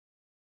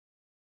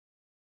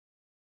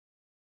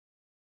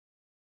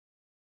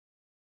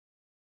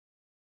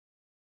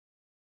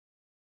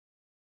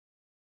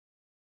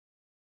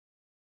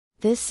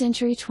This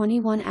Century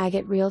 21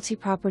 Agate Realty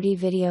property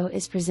video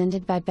is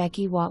presented by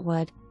Becky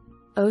Watwood.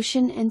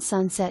 Ocean and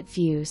sunset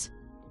views.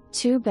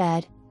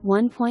 2-bed,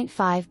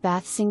 1.5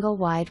 bath single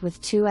wide with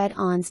 2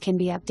 add-ons can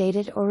be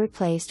updated or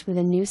replaced with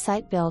a new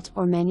site-built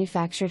or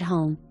manufactured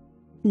home.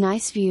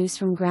 Nice views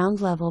from ground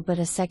level, but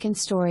a second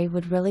story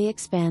would really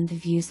expand the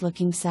views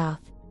looking south.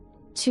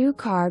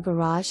 2-car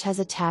garage has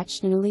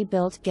attached newly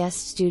built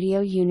guest studio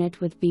unit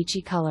with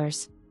beachy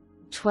colors.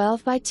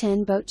 12 by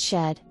 10 boat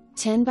shed,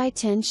 10 by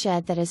 10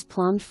 shed that is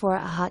plumbed for a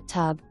hot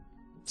tub.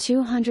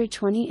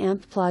 220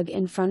 amp plug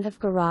in front of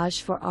garage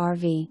for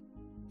RV.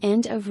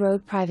 End of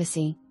road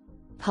privacy.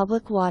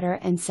 Public water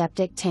and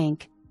septic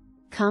tank.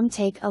 Come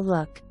take a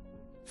look.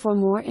 For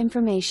more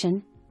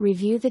information,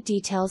 review the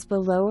details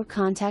below or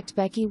contact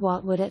Becky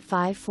Watwood at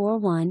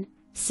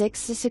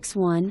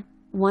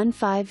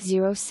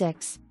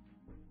 541-661-1506.